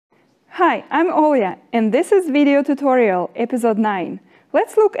Hi, I'm Olya, and this is video tutorial episode 9.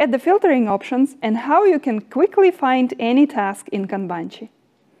 Let's look at the filtering options and how you can quickly find any task in Kanbanchi.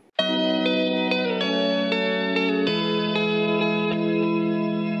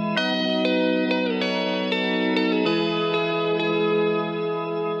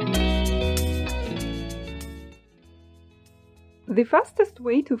 The fastest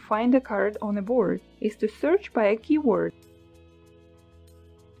way to find a card on a board is to search by a keyword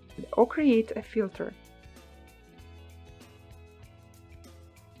or create a filter.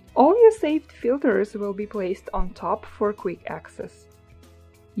 All your saved filters will be placed on top for quick access.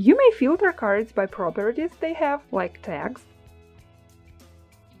 You may filter cards by properties they have, like tags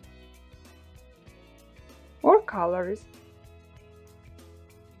or colors.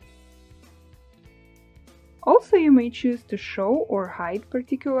 Also, you may choose to show or hide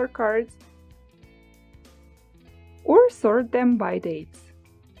particular cards or sort them by dates.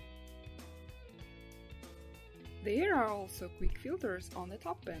 There are also quick filters on the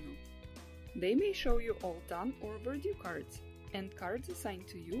top panel. They may show you all done or overdue cards and cards assigned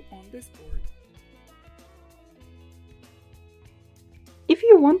to you on this board. If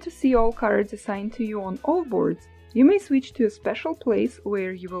you want to see all cards assigned to you on all boards, you may switch to a special place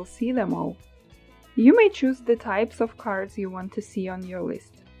where you will see them all. You may choose the types of cards you want to see on your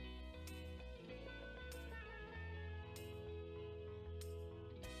list.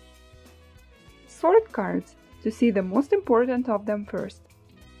 Sort cards to see the most important of them first.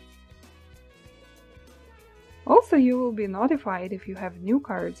 Also, you will be notified if you have new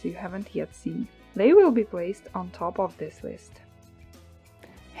cards you haven't yet seen. They will be placed on top of this list.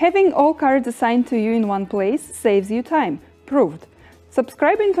 Having all cards assigned to you in one place saves you time. Proved.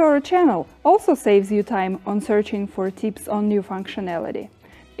 Subscribing to our channel also saves you time on searching for tips on new functionality.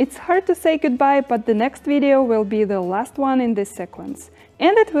 It's hard to say goodbye, but the next video will be the last one in this sequence,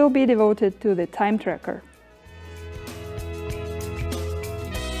 and it will be devoted to the time tracker.